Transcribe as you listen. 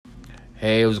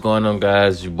Hey, what's going on,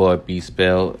 guys? Your boy B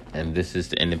Spell, and this is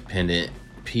the Independent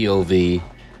POV.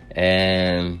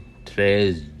 And today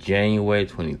is January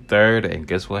 23rd, and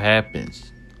guess what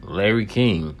happens? Larry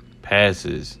King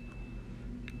passes,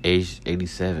 age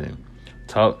 87.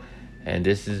 And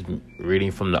this is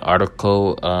reading from the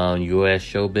article on U.S.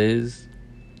 Showbiz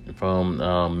from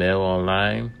Mail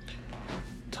Online.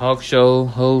 Talk show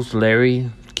host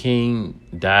Larry King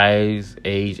dies,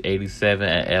 age 87,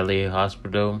 at LA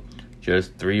hospital,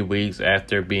 just 3 weeks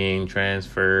after being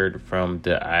transferred from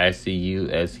the ICU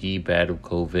as he battled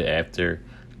COVID after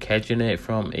catching it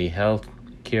from a health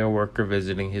care worker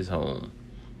visiting his home.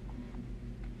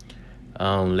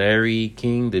 Larry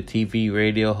King, the TV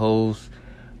radio host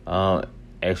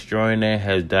extraordinaire,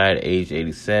 has died at age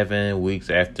 87, weeks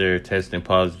after testing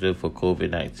positive for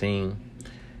COVID-19.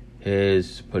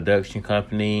 His production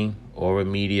company, Aura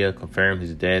Media, confirmed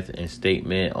his death in a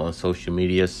statement on social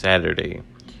media Saturday.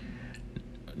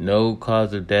 No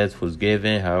cause of death was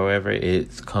given. However,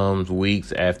 it comes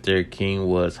weeks after King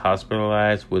was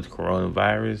hospitalized with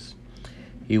coronavirus.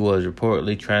 He was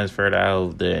reportedly transferred out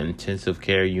of the intensive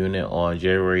care unit on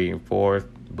January 4th,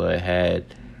 but had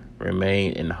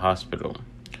remained in the hospital.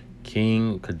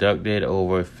 King conducted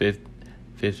over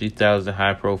 50,000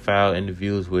 high-profile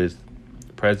interviews with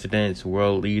presidents,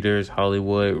 world leaders,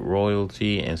 Hollywood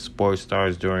royalty, and sports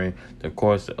stars during the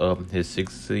course of his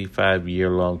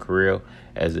 65-year-long career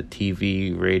as a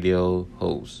TV radio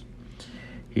host.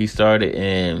 He started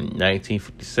in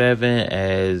 1957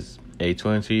 as a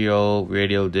 20-year-old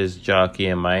radio disc jockey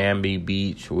in Miami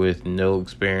Beach with no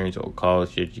experience or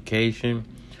college education.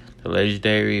 The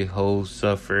legendary host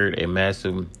suffered a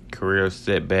massive career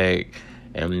setback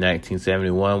in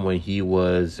 1971 when he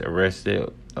was arrested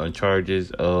on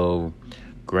charges of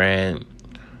grand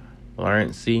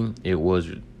larceny. It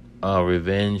was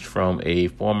revenge from a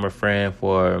former friend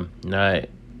for not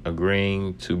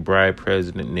agreeing to bribe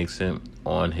President Nixon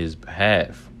on his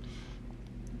behalf.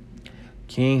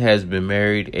 King has been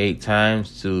married 8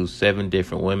 times to 7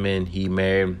 different women. He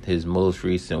married his most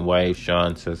recent wife,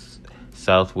 Shawn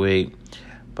Southwick,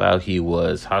 while he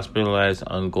was hospitalized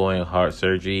ongoing heart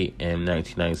surgery in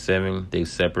 1997. They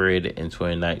separated in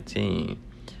 2019.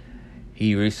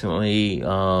 He recently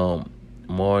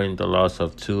mourned the loss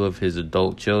of 2 of his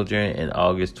adult children in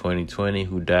August 2020,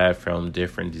 who died from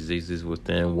different diseases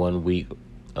within 1 week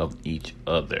of each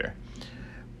other.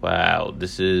 Wow,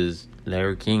 this is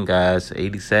Larry King, guys,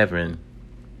 87.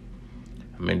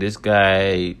 I mean, this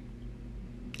guy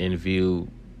interviewed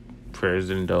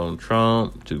President Donald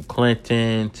Trump, to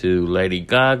Clinton, to Lady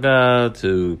Gaga,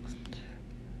 to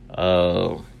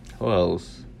who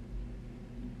else?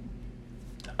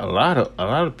 A lot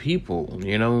of people,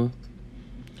 you know.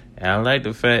 And I like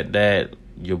the fact that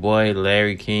your boy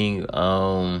Larry King,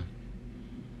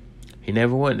 he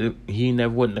never went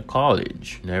to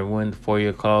college. Never went to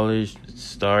 4-year college.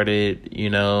 Started, you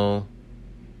know,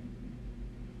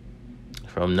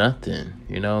 from nothing.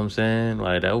 You know what I'm saying?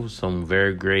 Like, that was some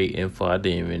very great info I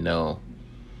didn't even know.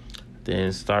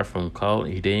 Didn't start from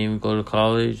college. He didn't even go to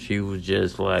college. He was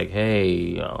just like,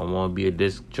 hey, I want to be a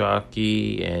disc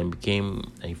jockey, and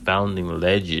became a founding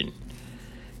legend.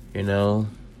 You know?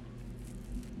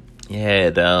 He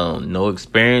had no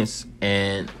experience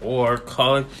or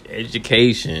college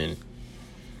education.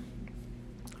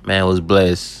 Man was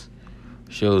blessed.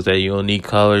 Shows that you don't need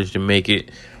college to make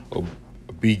it or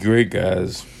be great,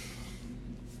 guys.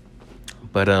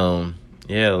 But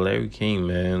yeah, Larry King,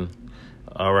 man.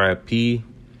 R.I.P.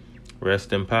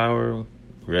 Rest in power.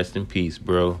 Rest in peace,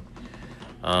 bro.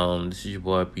 This is your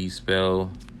boy B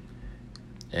Spell,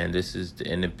 and this is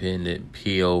the Independent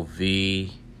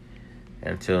POV.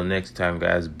 Until next time,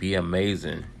 guys, be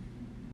amazing.